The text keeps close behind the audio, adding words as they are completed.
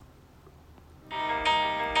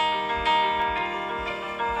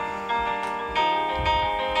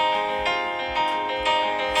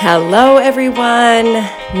Hello, everyone.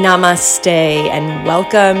 Namaste, and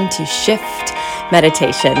welcome to Shift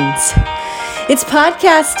Meditations. It's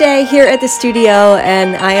podcast day here at the studio,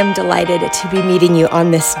 and I am delighted to be meeting you on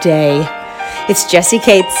this day. It's Jessie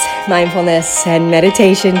Cates, mindfulness and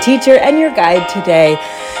meditation teacher, and your guide today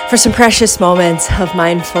for some precious moments of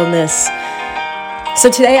mindfulness. So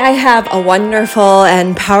today I have a wonderful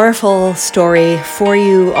and powerful story for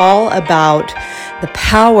you all about the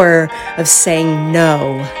power of saying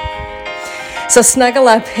no. So snuggle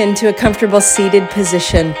up into a comfortable seated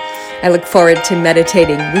position. I look forward to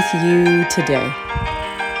meditating with you today.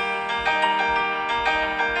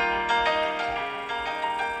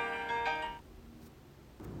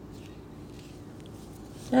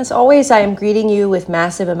 As always, I am greeting you with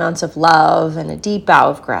massive amounts of love and a deep bow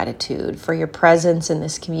of gratitude for your presence in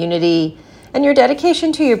this community and your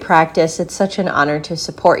dedication to your practice. It's such an honor to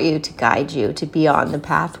support you, to guide you, to be on the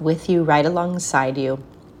path with you, right alongside you.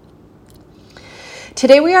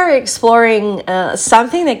 Today we are exploring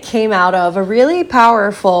something that came out of a really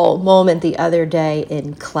powerful moment the other day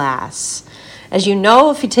in class. As you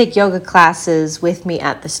know, if you take yoga classes with me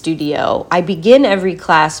at the studio, I begin every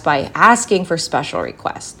class by asking for special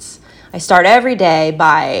requests. I start every day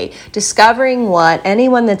by discovering what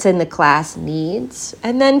anyone that's in the class needs,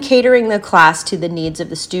 and then catering the class to the needs of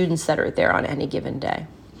the students that are there on any given day.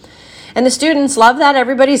 And the students love that.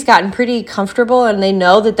 Everybody's gotten pretty comfortable and they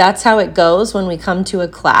know that that's how it goes when we come to a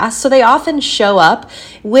class. So they often show up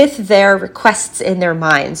with their requests in their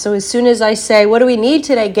mind. So as soon as I say, what do we need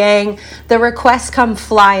today, gang? The requests come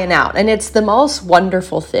flying out. And it's the most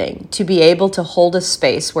wonderful thing to be able to hold a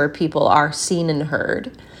space where people are seen and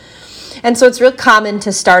heard. And so it's real common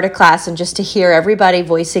to start a class and just to hear everybody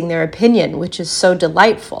voicing their opinion, which is so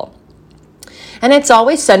delightful. And it's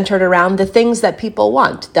always centered around the things that people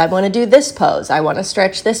want. I want to do this pose. I want to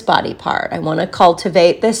stretch this body part. I want to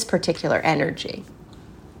cultivate this particular energy.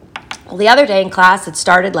 Well, the other day in class, it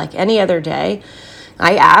started like any other day.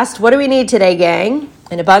 I asked, what do we need today, gang?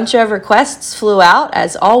 And a bunch of requests flew out,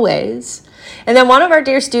 as always. And then one of our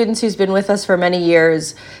dear students who's been with us for many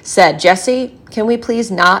years said, Jessie, can we please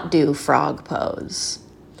not do frog pose?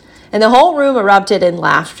 And the whole room erupted in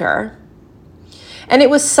laughter. And it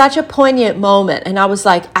was such a poignant moment. And I was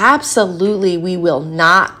like, absolutely, we will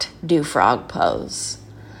not do frog pose.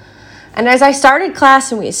 And as I started class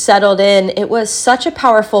and we settled in, it was such a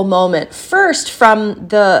powerful moment. First, from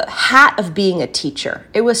the hat of being a teacher.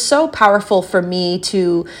 It was so powerful for me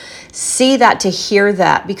to see that, to hear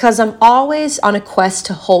that, because I'm always on a quest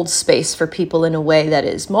to hold space for people in a way that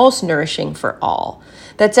is most nourishing for all.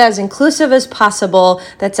 That's as inclusive as possible,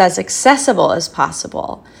 that's as accessible as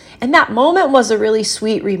possible. And that moment was a really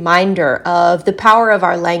sweet reminder of the power of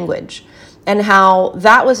our language and how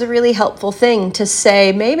that was a really helpful thing to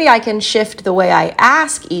say, maybe I can shift the way I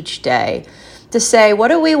ask each day to say, what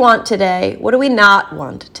do we want today? What do we not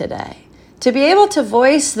want today? To be able to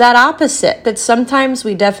voice that opposite, that sometimes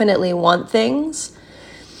we definitely want things,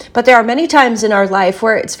 but there are many times in our life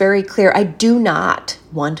where it's very clear, I do not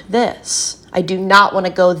want this. I do not want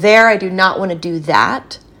to go there. I do not want to do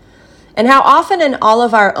that. And how often in all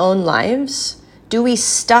of our own lives do we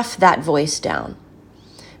stuff that voice down?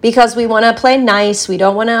 Because we want to play nice, we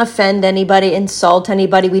don't want to offend anybody, insult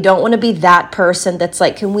anybody, we don't want to be that person that's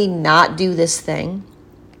like, can we not do this thing?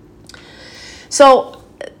 So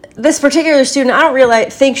this particular student, I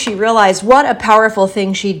don't think she realized what a powerful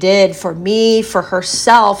thing she did for me, for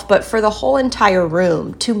herself, but for the whole entire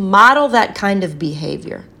room to model that kind of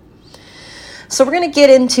behavior. So we're going to get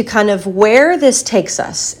into kind of where this takes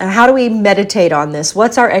us and how do we meditate on this?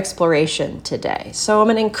 What's our exploration today? So I'm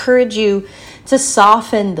going to encourage you to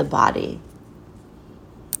soften the body.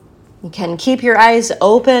 You can keep your eyes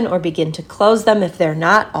open or begin to close them if they're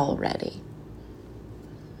not already.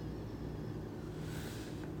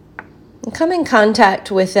 And come in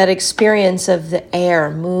contact with that experience of the air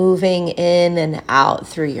moving in and out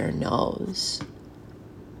through your nose.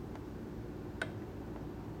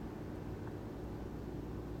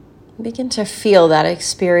 Begin to feel that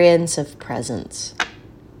experience of presence.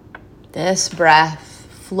 This breath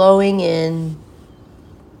flowing in,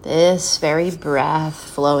 this very breath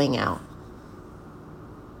flowing out.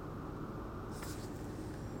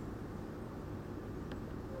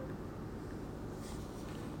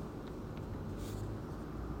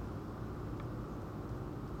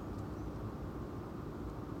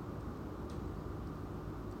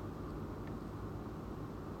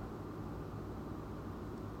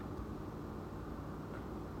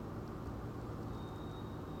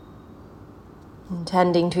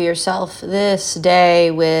 Tending to yourself this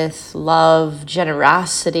day with love,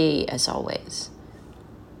 generosity, as always.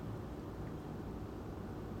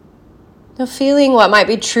 Feeling what might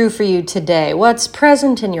be true for you today, what's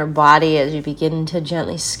present in your body as you begin to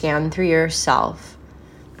gently scan through yourself,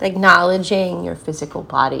 acknowledging your physical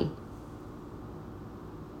body.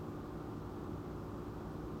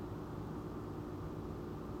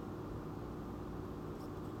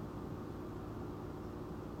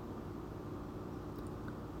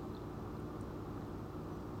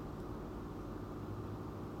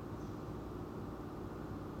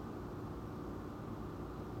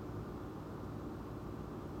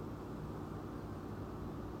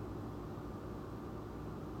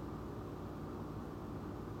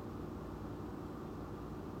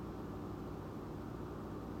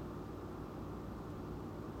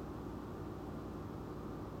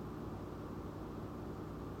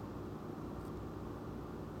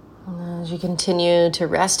 As you continue to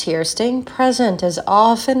rest here, staying present as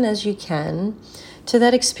often as you can to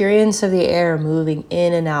that experience of the air moving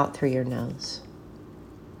in and out through your nose.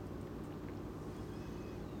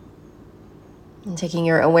 And taking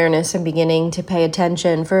your awareness and beginning to pay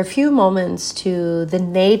attention for a few moments to the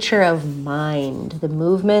nature of mind, the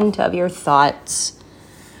movement of your thoughts.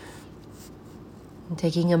 And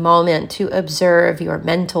taking a moment to observe your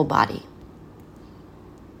mental body.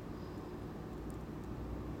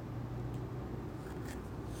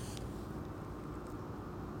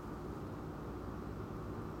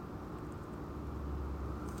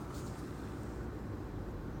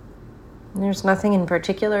 There's nothing in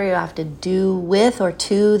particular you have to do with or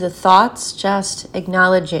to the thoughts, just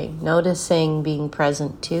acknowledging, noticing, being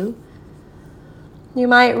present to. You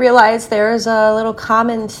might realize there's a little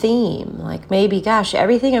common theme, like maybe, gosh,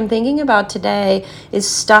 everything I'm thinking about today is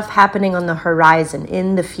stuff happening on the horizon,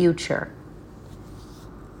 in the future.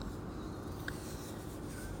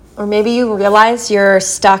 Or maybe you realize you're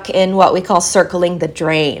stuck in what we call circling the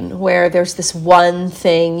drain, where there's this one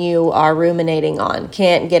thing you are ruminating on,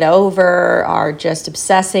 can't get over, are just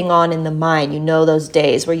obsessing on in the mind. You know those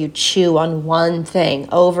days where you chew on one thing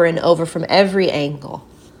over and over from every angle.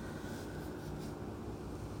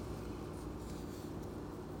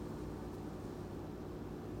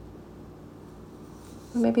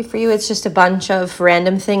 Maybe for you it's just a bunch of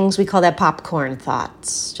random things. We call that popcorn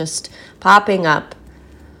thoughts, just popping up.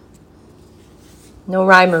 No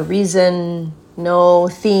rhyme or reason, no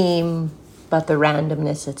theme, but the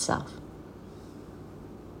randomness itself.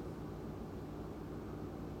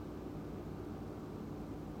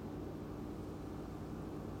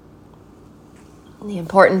 And the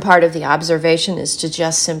important part of the observation is to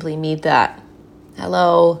just simply meet that.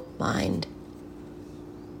 Hello, mind.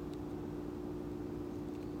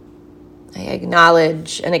 I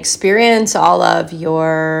acknowledge and experience all of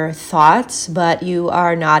your thoughts, but you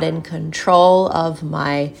are not in control of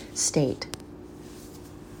my state.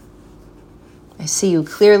 I see you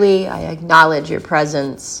clearly. I acknowledge your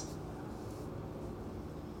presence.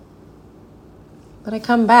 But I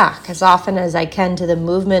come back as often as I can to the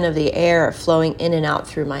movement of the air flowing in and out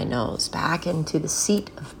through my nose, back into the seat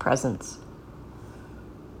of presence.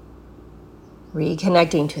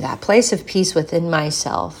 Reconnecting to that place of peace within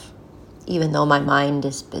myself, even though my mind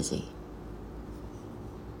is busy.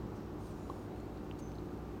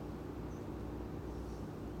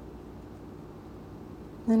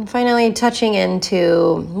 And finally, touching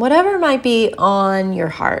into whatever might be on your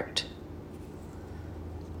heart,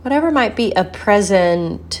 whatever might be a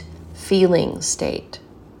present feeling state.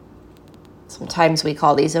 Sometimes we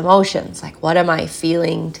call these emotions, like what am I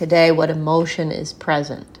feeling today? What emotion is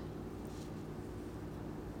present?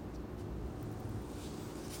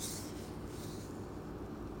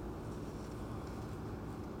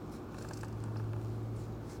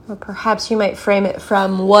 Or perhaps you might frame it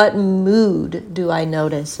from, what mood do I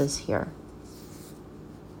notice is here?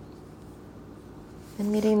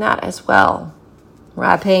 And meeting that as well.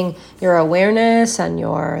 Wrapping your awareness and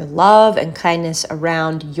your love and kindness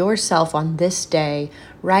around yourself on this day,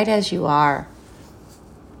 right as you are.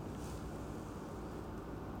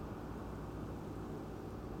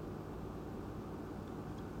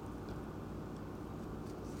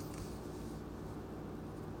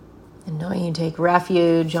 And knowing you take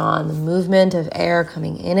refuge on the movement of air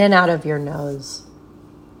coming in and out of your nose.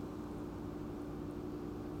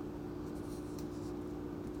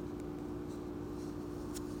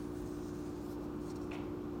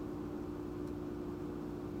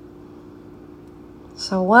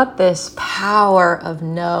 So what this power of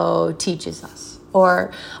no teaches us,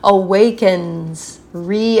 or reawakens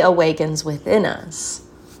within us,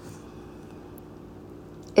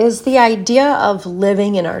 is the idea of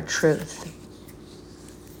living in our truth.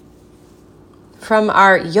 From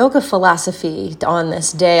our yoga philosophy on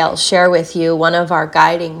this day, I'll share with you one of our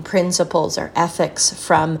guiding principles or ethics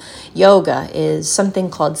from yoga is something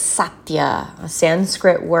called satya, a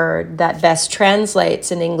Sanskrit word that best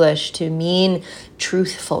translates in English to mean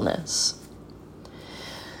truthfulness.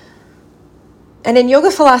 And in yoga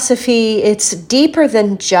philosophy, it's deeper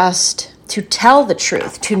than just to tell the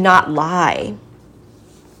truth, to not lie.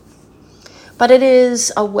 But it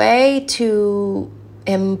is a way to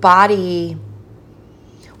embody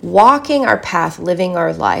walking our path, living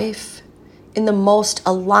our life in the most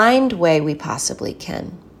aligned way we possibly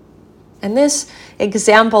can. And this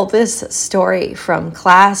example, this story from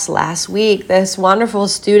class last week, this wonderful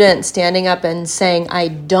student standing up and saying, "I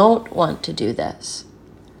don't want to do this,"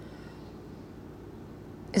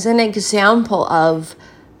 is an example of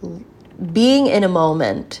being in a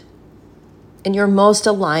moment in your most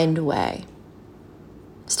aligned way.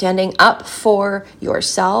 Standing up for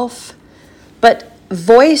yourself, but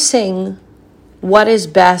voicing what is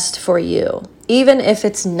best for you, even if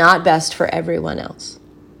it's not best for everyone else.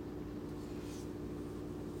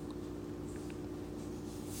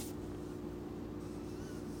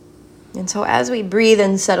 And so as we breathe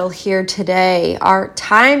and settle here today, our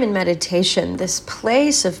time in meditation, this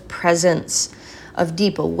place of presence, of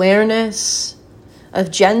deep awareness,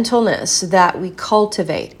 of gentleness that we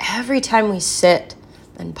cultivate every time we sit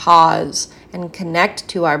and pause and connect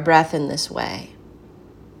to our breath in this way.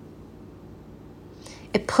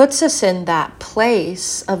 It puts us in that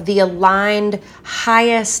place of the aligned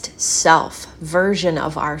highest self version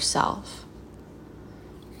of ourself.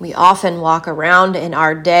 We often walk around in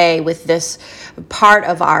our day with this part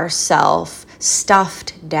of ourself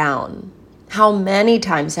stuffed down. How many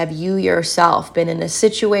times have you yourself been in a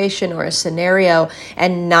situation or a scenario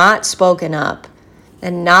and not spoken up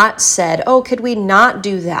and not said, "Oh, could we not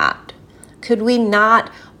do that? Could we not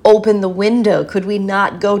open the window? Could we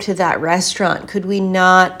not go to that restaurant? Could we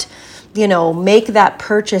not, make that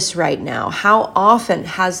purchase right now?" How often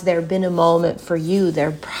has there been a moment for you? There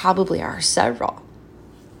probably are several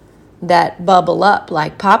that bubble up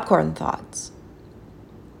like popcorn thoughts.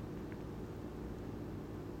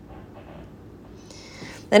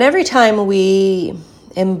 And every time we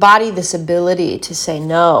embody this ability to say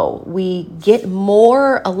no, we get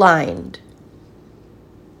more aligned.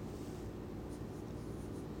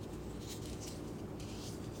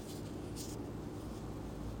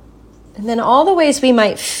 And then all the ways we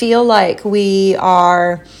might feel like we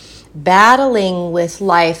are battling with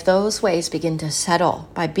life, those ways begin to settle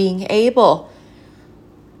by being able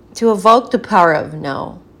to evoke the power of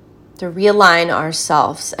no, to realign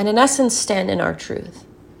ourselves, and in essence, stand in our truth.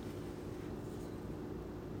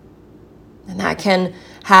 And that can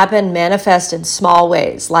happen, manifest in small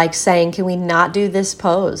ways, like saying, "Can we not do this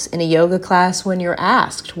pose in a yoga class?" when you're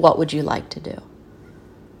asked, "What would you like to do?"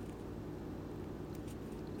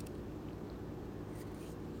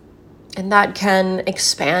 And that can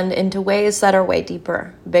expand into ways that are way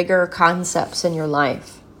deeper, bigger concepts in your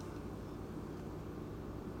life.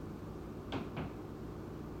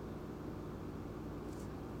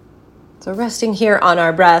 So resting here on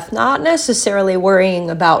our breath, not necessarily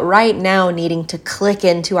worrying about right now needing to click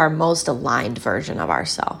into our most aligned version of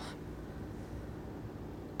ourselves,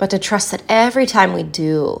 but to trust that every time we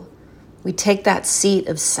do, we take that seat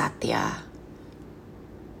of satya.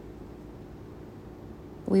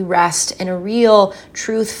 We rest in a real,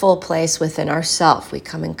 truthful place within ourselves. We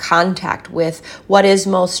come in contact with what is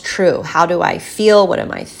most true. How do I feel? What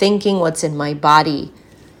am I thinking? What's in my body?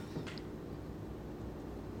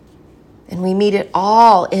 And we meet it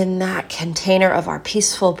all in that container of our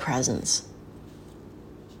peaceful presence.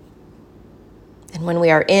 And when we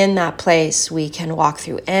are in that place, we can walk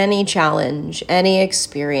through any challenge, any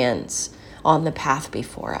experience on the path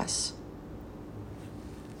before us.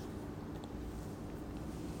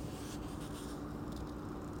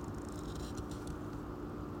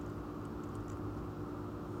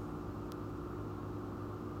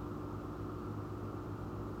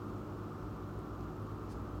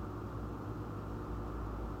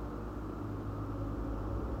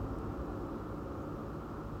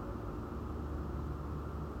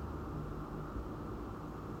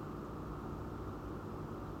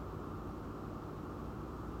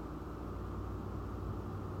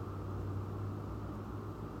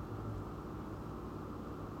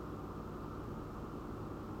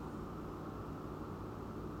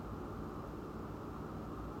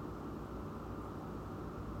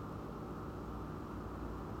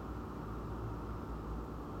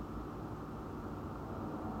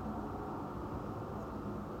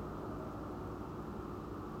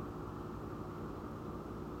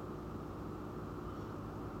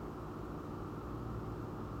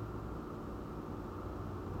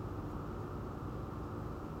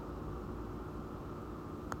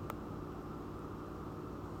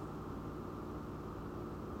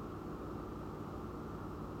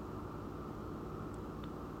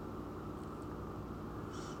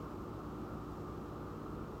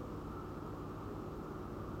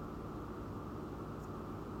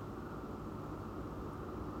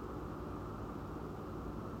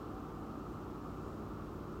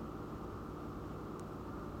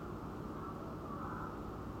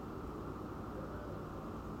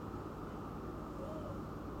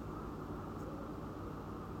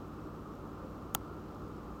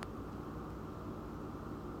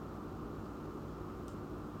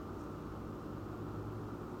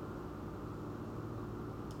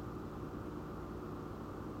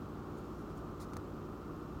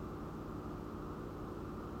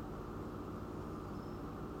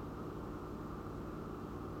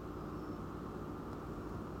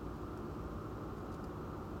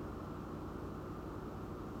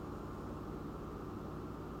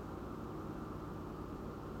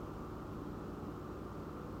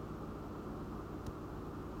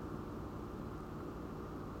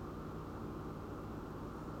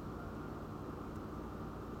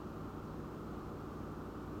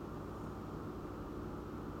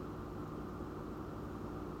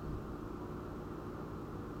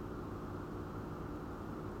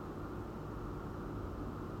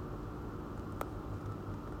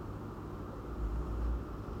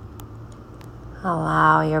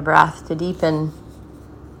 Allow your breath to deepen.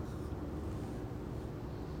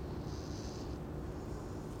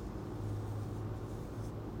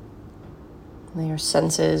 Let your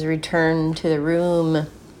senses return to the room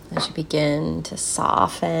as you begin to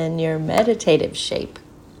soften your meditative shape.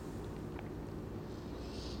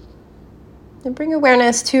 And bring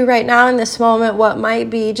awareness to right now in this moment what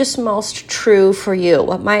might be just most true for you,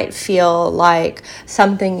 what might feel like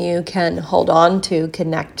something you can hold on to,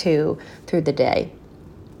 connect to through the day.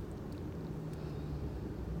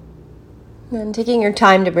 And taking your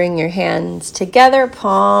time to bring your hands together,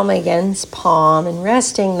 palm against palm, and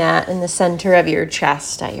resting that in the center of your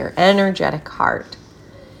chest at your energetic heart.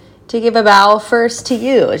 To give a bow first to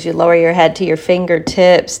you as you lower your head to your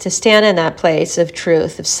fingertips, to stand in that place of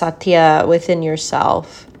truth, of satya within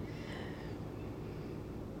yourself.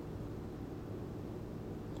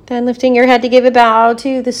 Then lifting your head to give a bow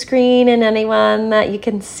to the screen and anyone that you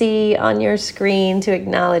can see on your screen, to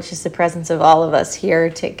acknowledge just the presence of all of us here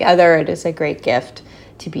together. It is a great gift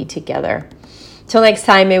to be together. Till next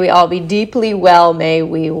time, may we all be deeply well. May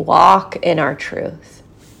we walk in our truth.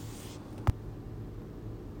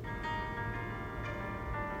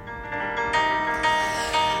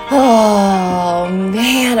 Oh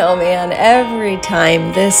man, every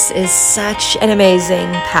time. This is such an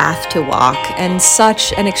amazing path to walk and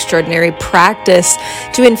such an extraordinary practice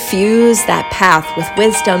to infuse that path with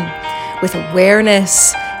wisdom, with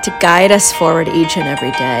awareness, to guide us forward each and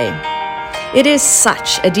every day. It is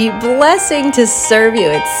such a deep blessing to serve you.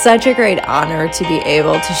 It's such a great honor to be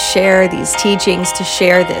able to share these teachings, to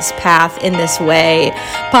share this path in this way.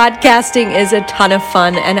 Podcasting is a ton of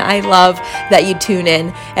fun, and I love that you tune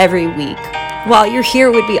in every week. While you're here,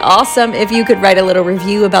 it would be awesome if you could write a little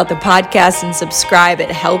review about the podcast and subscribe.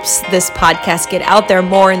 It helps this podcast get out there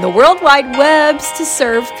more in the World Wide Webs to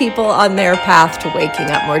serve people on their path to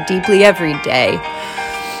waking up more deeply every day.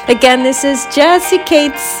 Again, this is Jessie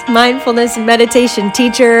Cates, mindfulness and meditation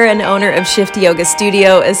teacher and owner of Shift Yoga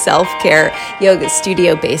Studio, a self-care yoga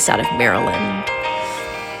studio based out of Maryland.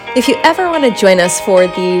 If you ever want to join us for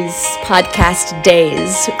these podcast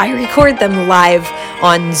days, I record them live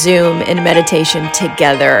on Zoom in meditation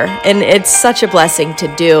together, and it's such a blessing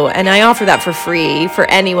to do, and I offer that for free for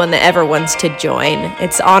anyone that ever wants to join.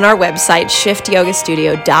 It's on our website,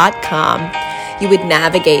 shiftyyogastudio.com. You would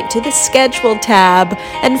navigate to the schedule tab,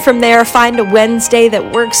 and from there find a Wednesday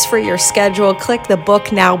that works for your schedule. Click the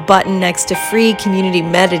book now button next to free community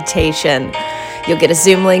meditation. You'll get a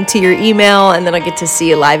Zoom link to your email, and then I'll get to see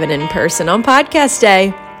you live and in person on podcast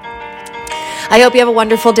day. I hope you have a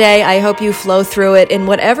wonderful day. I hope you flow through it in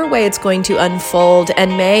whatever way it's going to unfold,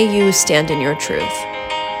 and may you stand in your truth.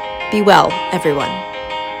 Be well, everyone.